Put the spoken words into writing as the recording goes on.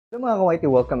Hello mga kawaiti,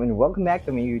 welcome back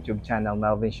to my YouTube channel,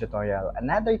 Melvin's Tutorial.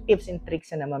 Another tips and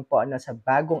tricks na naman po sa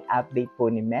bagong update po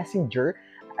ni Messenger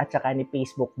at saka ni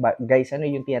Facebook. Guys, ano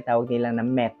yung tinatawag nila na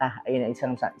Meta? Ayun,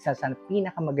 isa sa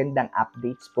pinakamagandang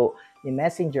updates po ni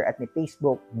Messenger at ni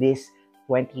Facebook this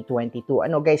 2022.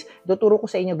 Guys, tuturo ko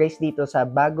sa inyo guys dito sa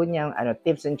bago niyang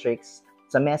tips and tricks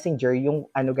sa Messenger, yung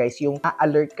yung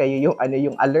alert kayo,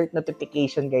 yung alert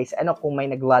notification guys, kung may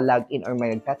nagla-login or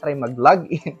may nagtatry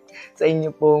mag-login sa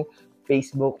inyo pong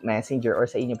Facebook Messenger or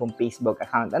sa inyo pong Facebook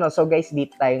account. So guys,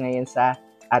 dito tayo ngayon sa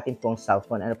ating pong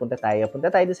cellphone. Punta tayo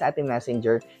doon sa ating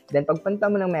Messenger. Then pagpunta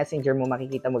mo ng Messenger mo,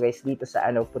 makikita mo guys dito sa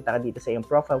punta ka dito sa iyong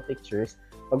profile pictures.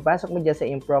 Pagpasok mo diyan sa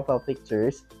iyong profile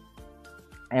pictures,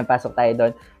 ayan, pasok tayo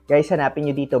doon. Guys, hanapin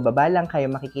nyo dito. Baba lang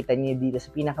kayo, makikita nyo dito sa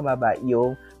pinakababa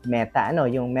yung Meta,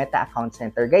 yung Meta Account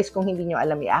Center. Guys, kung hindi nyo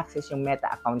alam i-access yung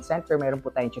Meta Account Center, mayroon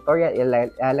po tayong tutorial.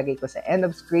 Ilalagay ko sa end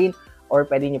of screen or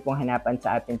pwede nyo pong hanapan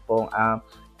sa ating pong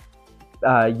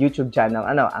YouTube channel.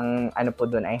 Ang po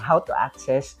doon ay how to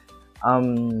access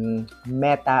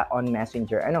Meta on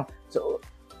Messenger. So,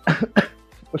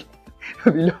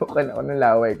 Biloko na ako ng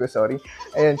laway ko, sorry.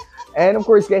 Ayun. And of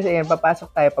course guys, ayan, papasok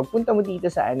tayo. Pagpunta mo dito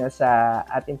sa sa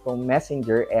ating pong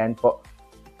Messenger, ayan po,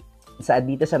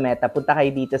 dito sa Meta, punta kayo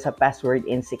dito sa password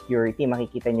and security.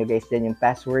 Makikita nyo guys dyan yung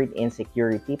password and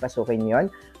security. Pasukin nyo yun.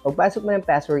 Pagpasok mo ng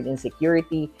password and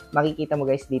security, makikita mo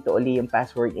guys dito uli yung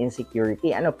password and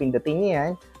security. Pindutin nyo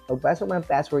yan. Pagpasok mo ng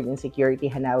password and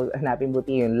security, hanapin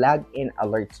buti yung login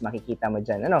alerts. Makikita mo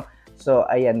dyan. So,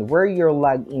 ayan, where your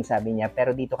login, sabi niya.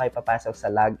 Pero dito kayo papasok sa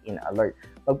login alert.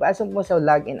 Pagpasok mo sa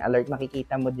login alert,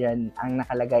 makikita mo dyan, ang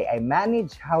nakalagay ay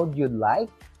manage how you'd like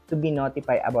to be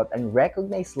notified about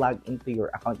unrecognized login to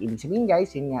your account. Ibig sabihin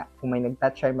guys, yun nga, kung may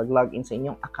nag-try mag-login sa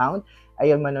inyong account,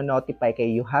 ayun, manonotify kayo.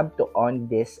 You have to on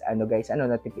this,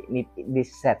 this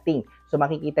setting. So,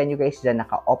 makikita nyo guys dyan,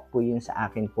 naka-off po yun sa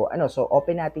akin po. So,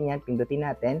 open natin yan, pindutin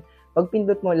natin. Pag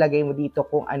pindot mo, lagay mo dito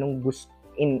kung anong gusto,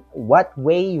 in what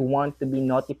way you want to be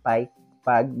notified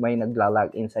pag may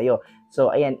nagla-login sa'yo. So,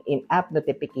 ayan, in-app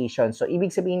notification. So,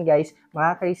 ibig sabihin guys,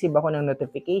 makaka-receive ako ng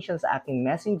notification sa aking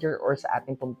Messenger or sa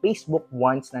ating pong Facebook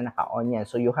once na naka-on yan.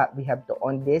 So, we have to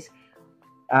on this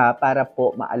para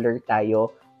po ma-alert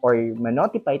tayo or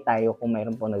ma-notify tayo kung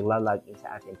mayroon pong nagla-login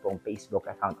sa ating pong Facebook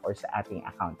account or sa ating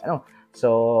account.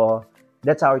 So,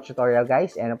 that's our tutorial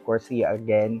guys. And of course, see you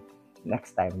again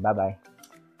next time. Bye-bye.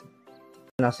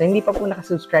 So, hindi pa po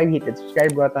nakasubscribe, hit the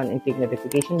subscribe button and click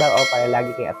notification bell para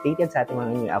lagi kayong updated sa ating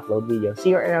mga new upload video.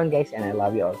 See you around guys and I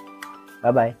love you all.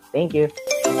 Bye-bye. Thank you.